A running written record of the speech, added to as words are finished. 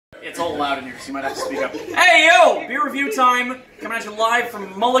It's all loud in here, so you might have to speak up. Hey, yo! Beer review time. Coming at you live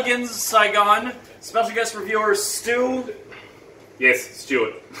from Mulligan's, Saigon. Special guest reviewer, Stu. Yes,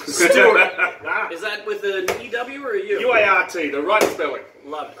 Stuart. Stuart. Is that with an EW or a U? UART, the right spelling.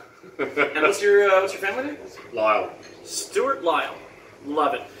 Love it. And what's your family name? Lyall. Stuart Lyall.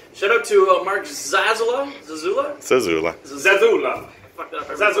 Love it. Shout out to Mark Zazula. Zazula. Fucked up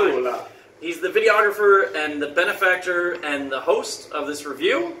every time. He's the videographer and the benefactor and the host of this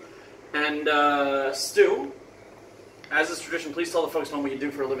review. And Stu, as is tradition, please tell the folks what you do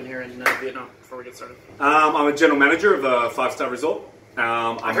for a living here in Vietnam before we get started. I'm a general manager of a 5-star resort.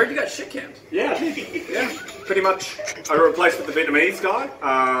 I heard you got shit canned. Yeah, pretty much. I replaced with the Vietnamese guy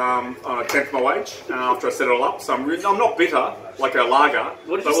on a tenth of my wage after I set it all up. So I'm not bitter like a lager.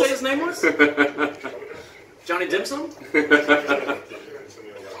 What did you say his name was? Johnny Dim Sum?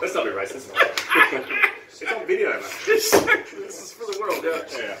 Let's not be racist. It's on video, mate. This is for the world,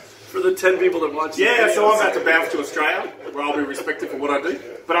 yeah. For the 10 people that watch. Yeah, so I'm about to bounce to Australia, where I'll be respected for what I do.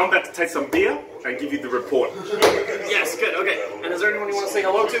 But I'm about to take some beer and give you the report. Yes, good, okay. And is there anyone you want to say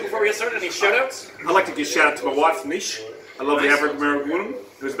hello to before we get started? Any shout-outs? I'd like to give a shout out to my wife, Nish. I love the African American woman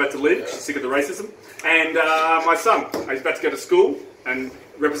who's about to leave. She's sick of the racism. And my son, he's about to go to school and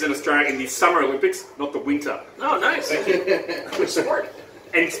represent Australia in the Summer Olympics, not the winter. Oh, nice. Thank you. Which sport?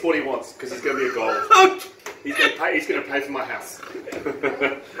 Any sport he wants, because he's going to be a gold. He's going to pay for my house.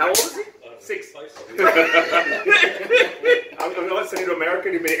 How old is he? 6. I'm not sending to America,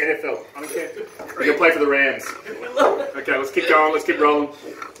 he'll be NFL. I don't care. He's going to play for the Rams. We love it. Okay, let's keep going, let's keep rolling.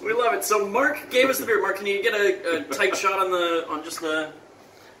 We love it. So Mark gave us the beer. Mark, can you get a tight shot on just the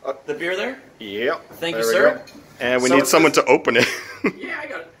beer there? Yeah. Thank you, sir. And we need someone to open it. Yeah, I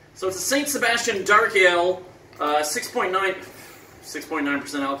got it. So it's a St. Sebastiaan Dark Ale,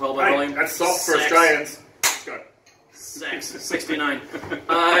 6.9% alcohol by volume. That's soft for Australians. Let's go. 69.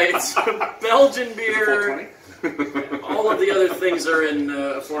 It's a Belgian beer. All of the other things are in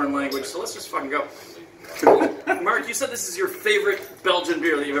a foreign language, so let's just fucking go. Mark, you said this is your favorite Belgian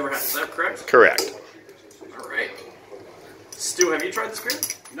beer that you've ever had. Is that correct? Correct. All right. Stu, have you tried this beer?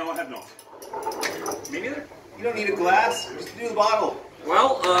 No, I have not. Me neither. You don't need a glass. Just do the bottle.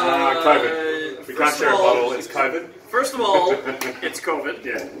 Well, COVID. If we can't share a bottle, it's COVID. First of all, it's COVID.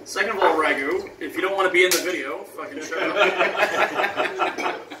 Yeah. Second of all, Ragu, if you don't want to be in the video, fucking shut up.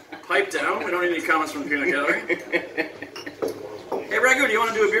 Pipe down. We don't need any comments from the peanut gallery. Hey, Ragu, do you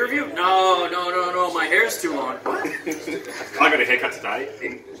want to do a beer review? No. My hair's too long. What? I got a haircut today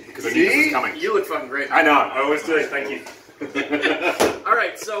because I knew this was coming. You look fucking great. I know. I always do. Thank you. All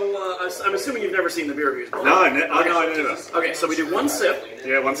right, so I'm assuming you've never seen the beer reviews. No, I never. Okay, so we do one sip.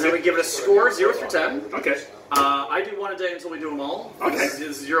 Yeah, one sip. Then we give it a score, 0 through 10. Okay. I do one a day until we do them all. Okay. This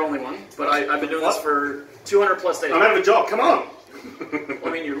is your only one, but I've been doing this for 200 plus days. I'm out of a job. Come on. Well,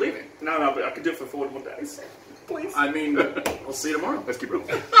 I mean, you're leaving. No, but I can do it for 40 more days. Please. I mean, we'll see you tomorrow. Let's keep rolling.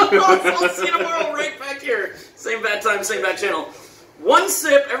 I'll see you tomorrow right back here. Same bad time, same bad channel. One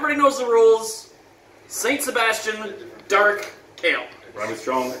sip. Everybody knows the rules. St. Sebastiaan Dark Ale. Rhyme is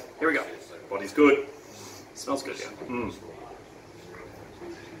strong. Here we go. Body's good. Smells good, yeah. Mm.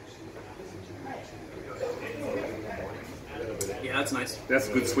 Yeah, that's nice. That's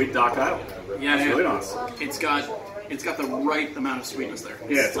a good sweet dark ale. Yeah, That's really nice. It's got the right amount of sweetness there.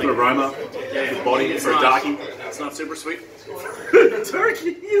 Yeah, it's a good aroma. Yeah, Good body. It's for a not, darkie. It's not super sweet.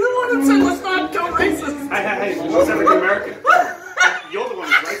 Turkey, you're the one that said let's not go racist. Hey, what's African American? You're the one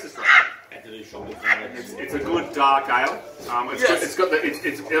who's racist, right? It's a good dark ale. It's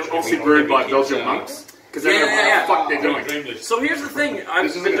obviously brewed by Belgian monks. Because they know what the fuck they're doing. So here's the thing.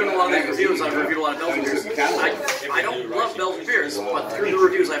 I've been doing a lot of these reviews. I've reviewed a lot of Belgian beers. I don't love Belgian beers, but through the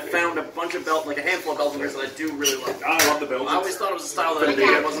reviews I found a bunch of like a handful of Belgian beers that I do really love. I love the Belgians. I always thought it was a style that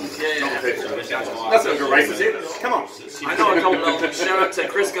I wasn't. That's not good racist either. Come on. I know a couple Belgians. Shout out to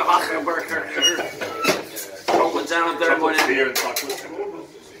Chris Hockenberger. Rolling down at there one end. Beer and chocolate.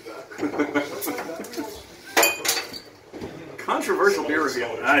 Controversial beer review.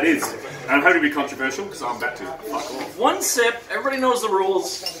 It is. And I'm happy to be controversial because I'm about to fuck off. One sip. Everybody knows the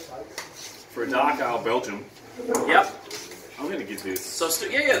rules. For a dark ale Belgium. Yep. I'm going to give this. So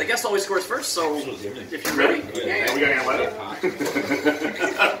the guest always scores first. So if you're ready, Are we going out later?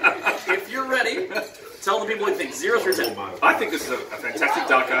 if you're ready, tell the people what you think. 0 through 10. I think this is a fantastic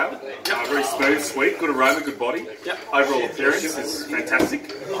dark ale. Very smooth, sweet, good aroma, good body. Yep. Overall appearance is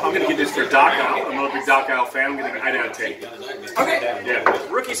fantastic. I'm going to give this for a dark ale. I'm not a big dark ale fan. I'm going to give it an 8 out of 10. Okay. Yeah.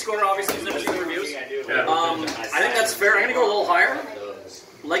 Rookie score, obviously, he's never seen the reviews. I think that's fair. I'm going to go a little higher.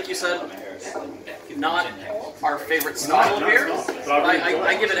 Like you said, not our favorite style of beer.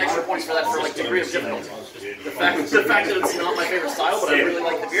 I give it extra points for that for like degree of difficulty. The fact that it's not my favorite style, but I really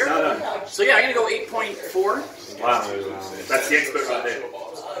like the beer. So yeah, I'm gonna go 8.4. Wow. That's the expert right there.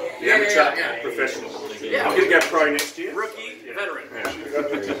 The amateur, professional. Yeah. I'm going to go pro next year. Rookie, veteran.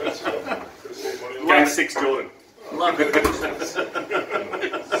 Game 6 Jordan. Love it.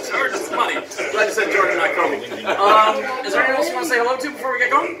 Jordan's money. Glad you said Jordan, not Kobe. Is there anyone else you want to say hello to before we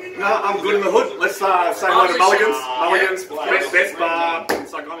get going? No, I'm good in the hood. Let's say hello to Mulligan's. Mulligan's, best bar.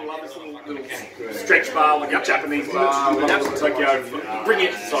 It's like I love this little stretch bar, like a Japanese bar. Love Tokyo. Bring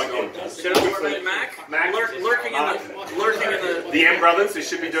it to Saigon. Shout out to Mac. Lurking in the. The M Brothers. They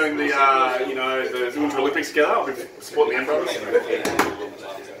should be doing the the Winter Olympics together. I'll be supporting the M Brothers.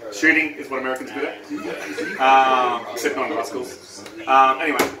 Shooting is what Americans do. Except not in high schools.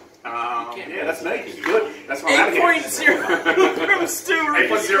 Anyway. Yeah, that's me. Good. That's my 8.0 from Stu.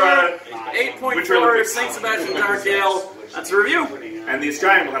 8.0. 8.4 St. Sebastiaan Lyall. That's a review. And the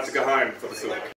Australian will have to go home for the silver.